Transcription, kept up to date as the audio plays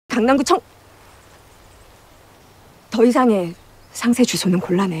강남구청. 더 이상의 상세 주소는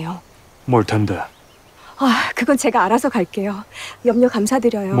곤란해요. 뭘 텐데? 아, 그건 제가 알아서 갈게요. 염려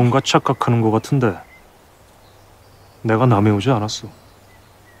감사드려요. 뭔가 착각하는 것 같은데. 내가 남해 오지 않았어.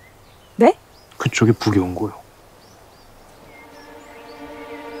 네? 그쪽이 북에 온 거요.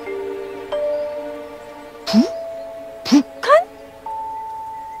 북한?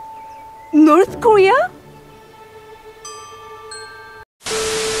 North Korea?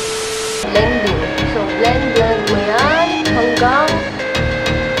 Blending. So, blend mo yan hanggang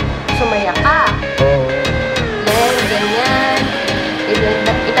sumaya ka. Blend, ganyan.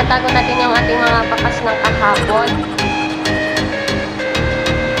 Itatago natin yung ating mga pakas ng kahapon.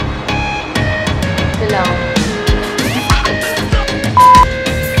 Ito lang.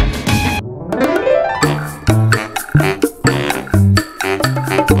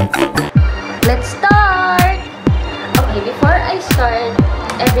 Let's start! Okay, before I start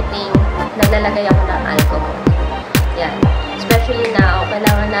everything, naglalagay ako ng alcohol. Yan. Especially now,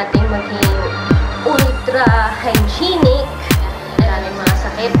 kailangan natin maging ultra hygienic. Maraming mga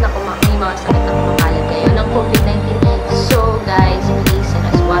sakit na kumakalat kayo ng COVID-19. So guys, please let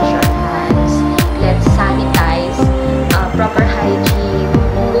us wash our hands. Let's sanitize. Proper hygiene.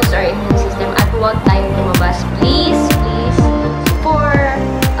 Boost our immune system. At huwag tayong lumabas. Please, please. For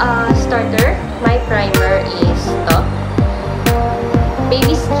starter, my primer is to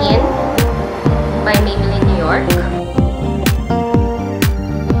Baby Skin by Maybelline New York.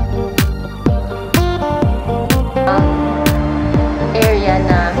 Area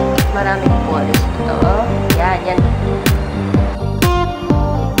na maraming pores ito. Yan.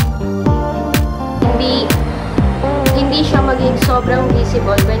 Hindi siya maging sobrang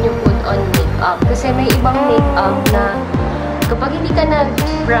visible when you put on makeup. Kasi may ibang makeup na kapag hindi ka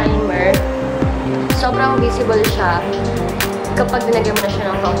nag-primer, sobrang visible siya kapag nilagyan mo na siya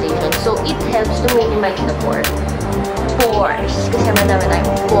ng foundation. So, it helps to minimize the pores. Kasi madami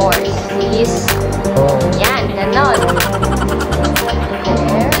tayong pores. Please. Yan, ganon.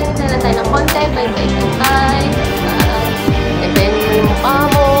 There. Nagtala tayo ng konti. Bye. And then, yung mukha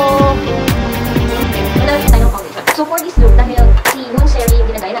mo. Madami tayo ng foundation. So, for this look, dahil si Yoon yung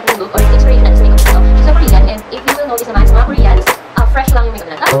ginagaya natin look, or inspiration natin sa makeup nito, she's a Korean, and if you will notice naman, sa mga Koreans, fresh lang yung makeup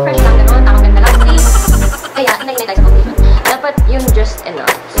nila. Fresh lang, ganon, tamang ganda lang. Kaya, inainay tayo sa foundation. Dapat yung just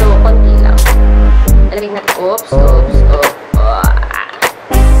enough. So, konti lang. Nalagay natin, oops.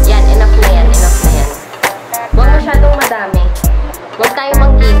 Yan, enough na yan. Huwag masyadong madami. Huwag tayong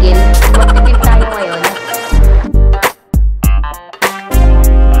manggigil. Magtipid tayo ngayon.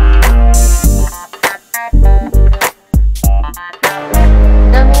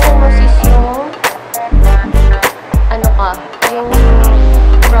 Dami mo masis yung yung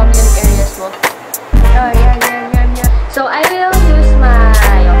problem areas mo. Yan. So, I will use my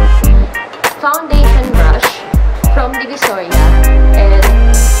foundation brush from Divisoria and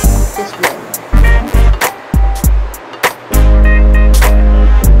just blend.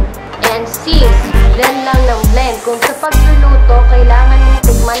 And sis, blend lang ng blend. Kung sa pagluluto, kailangan mong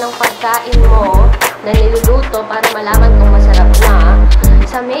tikman ng pagkain mo na niluluto para malaman kung masarap na.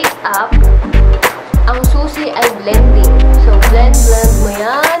 Sa makeup, ang susi ay blending. So, blend mo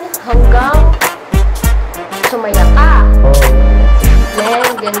yan hanggang sumaya ka.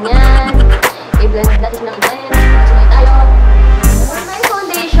 Blend, ganyan. I-blend natin ng blend. Sumay tayo. For my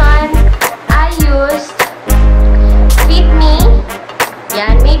foundation, I used Fit Me.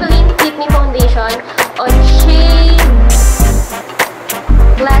 Yan, Maybelline Fit Me Foundation on shade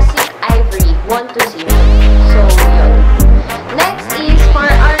Classic Ivory 120. So, yun. Next is for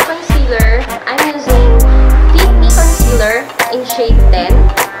our concealer, I'm using Fit Me Concealer in shade 10.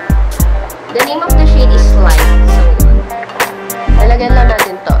 The name of the shade is Light. So, lalagyan lang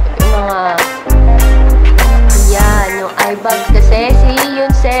natin to. Yung mga yan, yung eye bags kasi si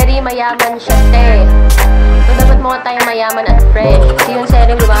Yoon mayaman siya, te. So, dapat mukha tayong mayaman at fresh. Si Yoon,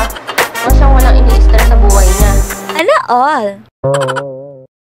 diba? Mukha siyang walang ini-stress sa buhay niya. Ano all?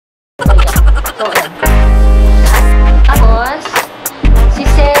 So, yan. Tapos, si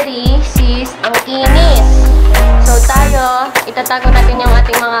Seri, sis, ang kinis. So, tayo, itatago natin yung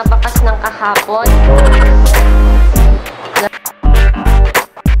ating mga bakas ng kahapon.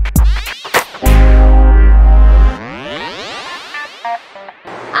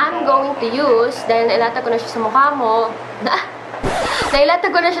 I'm going to use, dahil nailatag ko na siya sa mukha mo,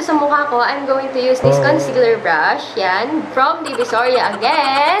 nailatag ko na siya sa mukha ko, I'm going to use this concealer brush, yan, from Divisoria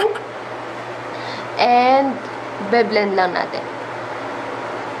again. And, be-blend lang natin.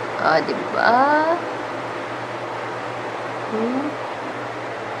 Diba?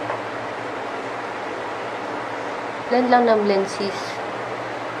 Blend lang ng blend, sis.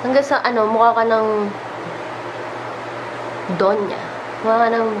 Hanggang sa, mukha ka ng Donya. Mukha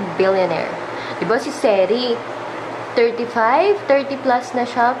ka ng billionaire. Diba si Seri, 35, 30 plus na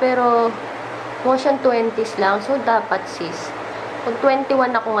siya, pero mukha siyang 20s lang. So, dapat sis, kung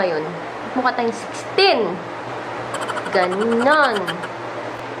 21 ako ngayon, mukha tayong 16. Ganon.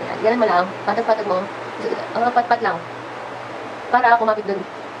 Yan, ganun mo lang. Patag-patag mo. Pat-pat lang. Para ako mapit dun.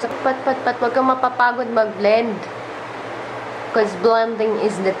 So, pat-pat-pat. Huwag kang mapapagod mag-blend. Because blending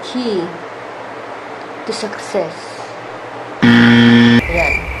is the key to success.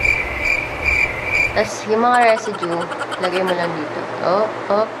 Yan. Tapos, yung mga residue, lagay mo lang dito. Up,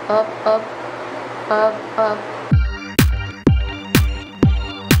 up, up, up. Up, up.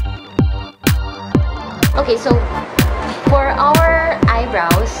 Okay, so, for our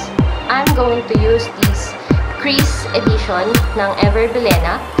eyebrows, I'm going to use this crease edition ng Ivory.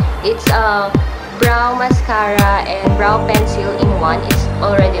 It's a brow mascara and brow pencil in one. It's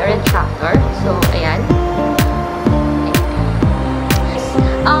already a retractor. So, ayan.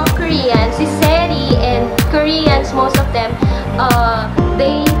 Ang Koreans, si Seri and Koreans, most of them,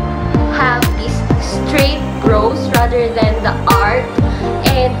 they have these straight brows rather than the art.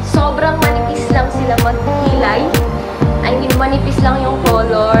 And sobrang manipis lang sila maghilay. I mean, manipis lang yung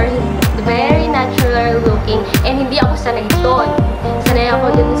color. Very natural looking. And hindi ako sanay doon. Sanay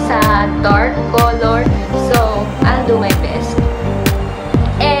ako dun sa dark color. So, I'll do my best.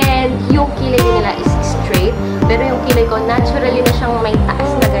 And yung kilay nila is straight. Pero yung kilay ko, naturally na siyang may taas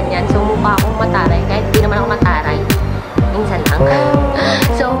na ganyan. So, mukha akong mataray. Kahit di naman ako mataray. Minsan lang.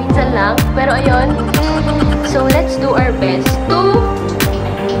 So, minsan lang. Pero ayun. So, let's do our best to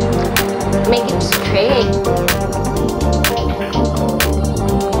make it straight.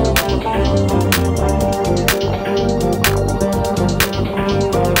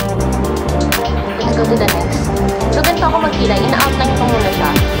 Let's go to the next. So, ganito ako magkilay. Ina-outline ko muna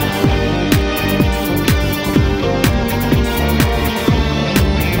siya.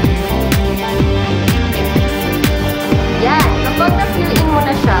 Yan. Kapag na-fill in mo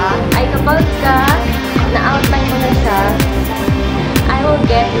na siya, ay kapag na-outline mo na siya, I will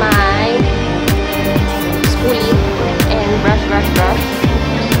get my spoolie and brush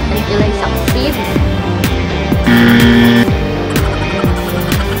until I succeed.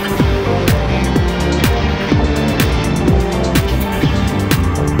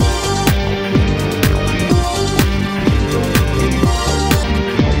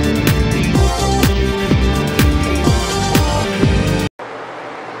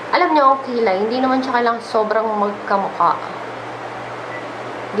 Alam niyo, ang kilay, hindi naman siya kailangang sobrang magkamukha.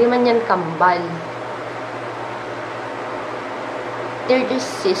 Hindi man yan kambal. They're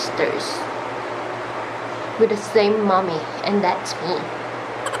just sisters with the same mommy, and that's me.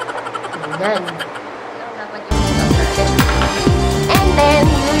 Ayan. And then,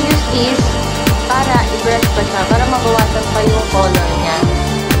 you use this para i-brush pa siya, para mabawasan pa yung color niya.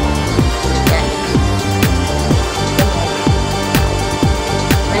 Ayan.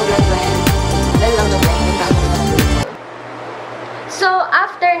 So,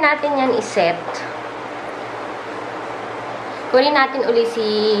 after natin yan iset, kunin natin uli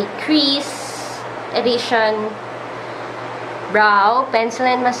si Crease Edition Brow, Pencil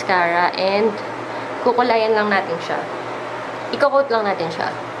and Mascara, and kukulayan lang natin siya. Iko-coat lang natin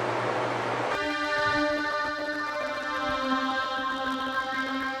siya.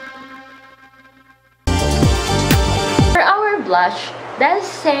 For our blush, dahil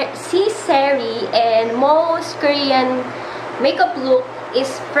si Seri and most Korean makeup look is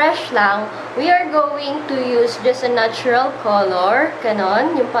fresh lang, we are going to use just a natural color.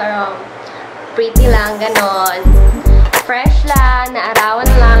 Ganon. Yung parang pretty lang. Ganon. Fresh lang. Naarawan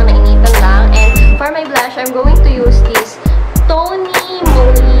lang. Nainitan lang. And for my blush, I'm going to use this Moly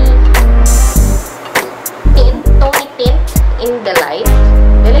Tint. Tony Tint in the light.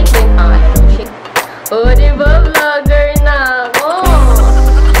 The light ba yung pangalan? Shit. Oh, diba? Vlogger na ako.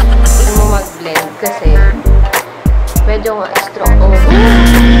 Hindi mo mag-blend kasi medyo nga strong. Oh.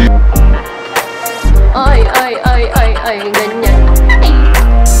 Ay, ganyan. Ay.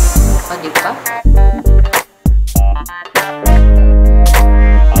 O, diba?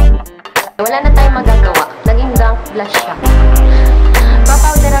 Wala na tayong magagawa. Naging gunk blush siya.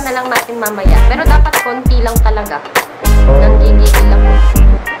 Papowderan na lang natin mamaya. Pero dapat konti lang talaga. Nanggigigil ako.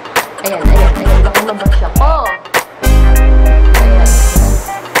 Ayan. Baka mabasya ko. Ayan.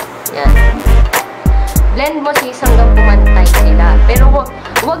 Yan. Blend mo sis hanggang pumantay sila. Pero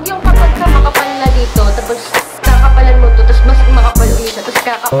wag yung kapag ka makapal na dito, tapos kakapalan mo to, tapos mas makapal ulit siya, tapos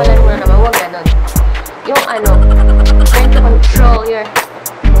kakapalan mo na naman. Wag ganon. Yung try to control your...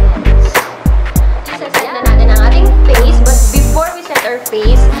 Set na natin ang ating face, but before we set our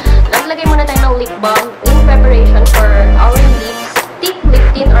face, naglagay muna tayo ng lip balm in preparation for our lips, thick lip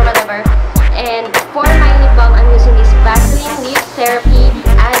tint or whatever. And for my lip balm, I'm using this Vaseline Lip Therapy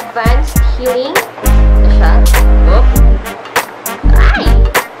Advanced Healing. Ito siya. Oop. Ay!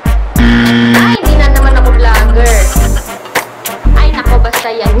 Ay, hindi na naman ako vlogger. Ay, nako, basta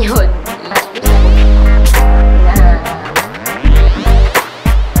yan yun.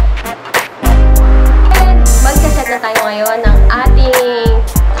 And magsaset na tayo ngayon ng ating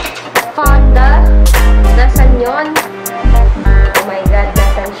fonda. Nasaan yun? Oh my God,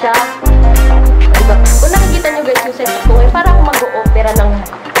 nasaan siya? Diba? Kung nakikita nyo guys yung set ko ngayon, parang ako mag-o-opera ng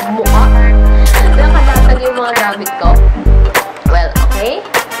mukha. Nakalatag yung mga gamit ko. Well, okay.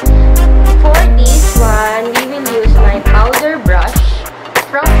 For this one, we will use my powder brush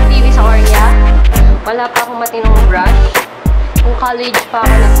from Divisoria. Wala pa akong matinong brush. Kung college pa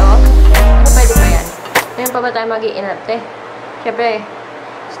ako nito, pwede pa yan. Ngayon pa ba tayo mag-iinarte? Siyempre,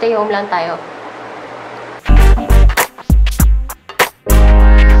 stay home lang tayo.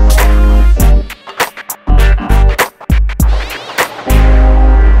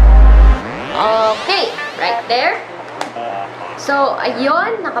 Okay, right there. So,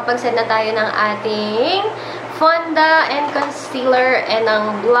 ayun, nakapag-set na tayo ng ating fonda and concealer and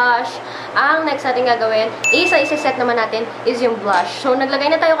ng blush. Ang next natin gagawin, isa-set naman natin is yung blush. So, naglagay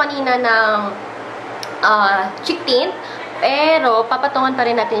na tayo kanina ng cheek tint, pero papatungan pa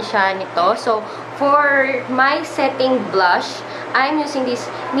rin natin siya nito. So, for my setting blush, I'm using this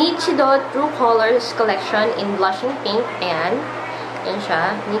Nichido True Colors Collection in Blushing Pink. Ayan. Ayan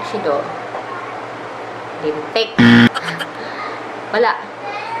siya. Nichido. Lintik. Wala.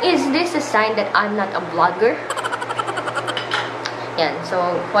 Is this a sign that I'm not a vlogger? Yan. So,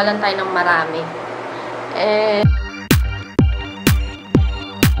 walang tayo ng marami.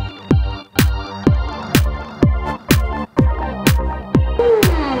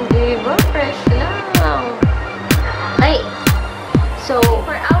 Diba? Fresh lang. Ay. So,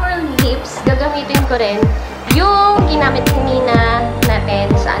 for our lips, gagamitin ko rin yung ginamit kanina natin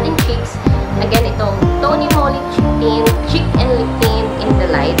sa ating cheeks. Again, itong Moly cheek tint, cheek and lip tint in the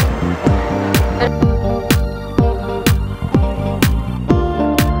light.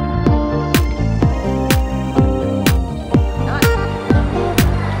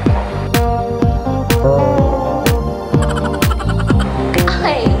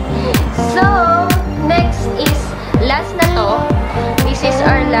 Okay. So, next is, last na to. This is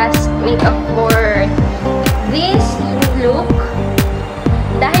our last makeup for this look.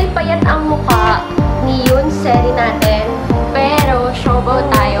 Dahil payat ang mukha ni Yoon series natin, pero showbow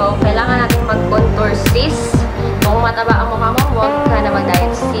tayo, kailangan natin mag-contour sis. Kung mataba ang mukha mo, huwag ka na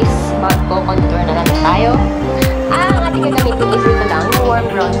mag-diet sis. Mag-contour na lang tayo. Ang ating gagamitin is ito lang, yung warm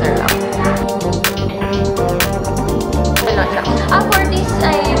bronzer lang. For this,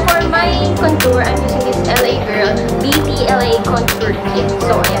 for my contour, I'm using this LA Girl BTLA Contour Kit.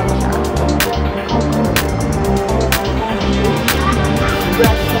 So, ayan siya.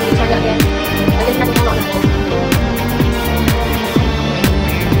 Brush. Again.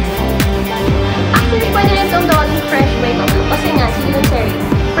 Actually, pwede rin itong gawin fresh makeup. Kasi nga, si Yoon series,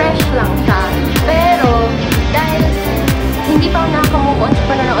 fresh lang siya. Pero, dahil hindi pa ako nakakamove on sa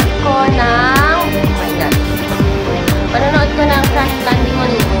panonood ko ng, oh my God, panonood ko ng Crash Landing on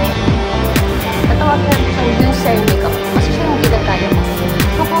You, natawagin natin sa Yoon series makeup. Kasi siya yung ginagaya ko.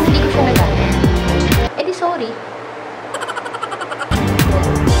 So, kung hindi ko siya nagaya, edi sorry.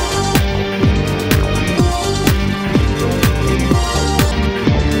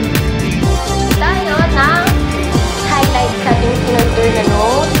 Contour na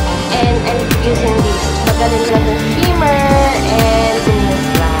nose, and I'm using this Maybelline Leather Shimmer and Luminous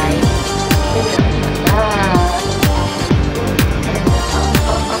Light.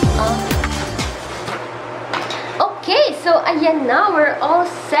 Okay, so ayan na, we're all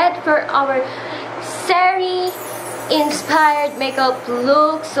set for our series inspired makeup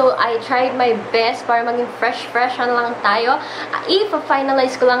look. So I tried my best para maging fresh lang tayo.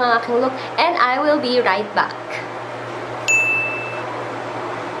 I-finalize ko lang ang aking look and I will be right back.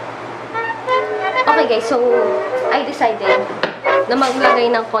 Okay guys, so I decided na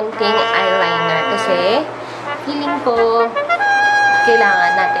maglagay ng konting eyeliner kasi feeling ko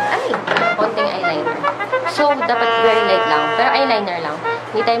kailangan natin konting eyeliner. So, dapat very light lang. Pero eyeliner lang.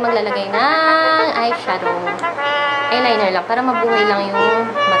 Hindi tayo maglalagay ng eyeshadow. Eyeliner lang para mabuhay lang yung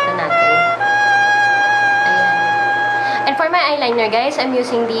mata natin. Ayan. And for my eyeliner guys, I'm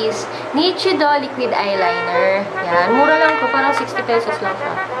using this Nichido liquid eyeliner. Yan. Mura lang ko. Parang 60 pesos lang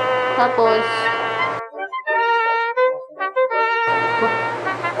siya. Tapos,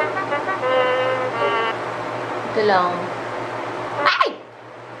 ito lang. Ay!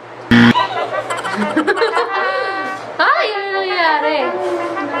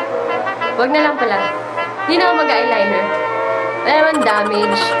 Wag na lang pala. Hindi na ako mag-eyeliner. Wala naman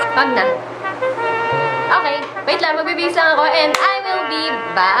damage. Wag na. Okay, wait lang. Magbibihis lang ako and I will be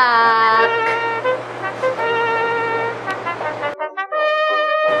back.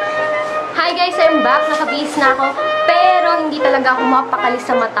 Hi guys, I'm back. Nakabihis na ako. Pero hindi talaga ako mapakali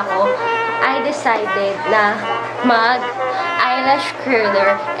sa mata ko. I decided na mag-eyelash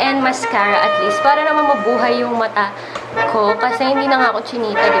curler and mascara at least para naman mabuhay yung mata ko. Kasi hindi na nga ako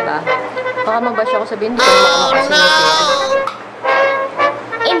chinita, diba? Baka mabash ako sabihin, hindi ko naman makasinita.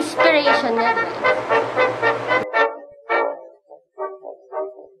 Inspiration nga, diba?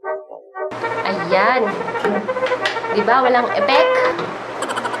 Ayan. Diba? Walang effect.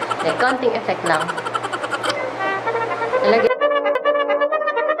 Like, konting effect lang. Nalagyan.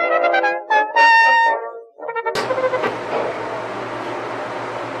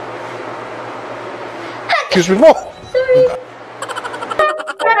 Excuse me mo!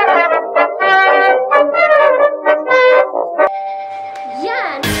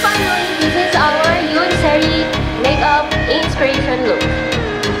 Yan! Finally, this is our Yoon Series Makeup Inspiration look.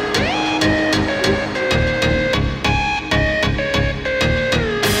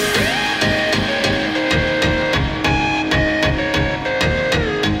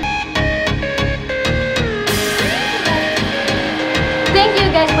 Thank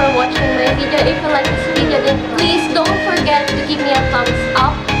you guys for watching my video. If you like this video, then please don't forget to give me a thumbs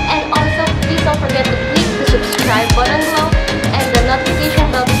up. And also, please don't forget to click the subscribe button below and the notification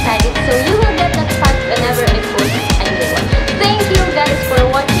bell beside it so you will get notified whenever I post a new one. Thank you guys for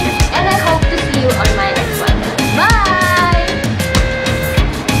watching.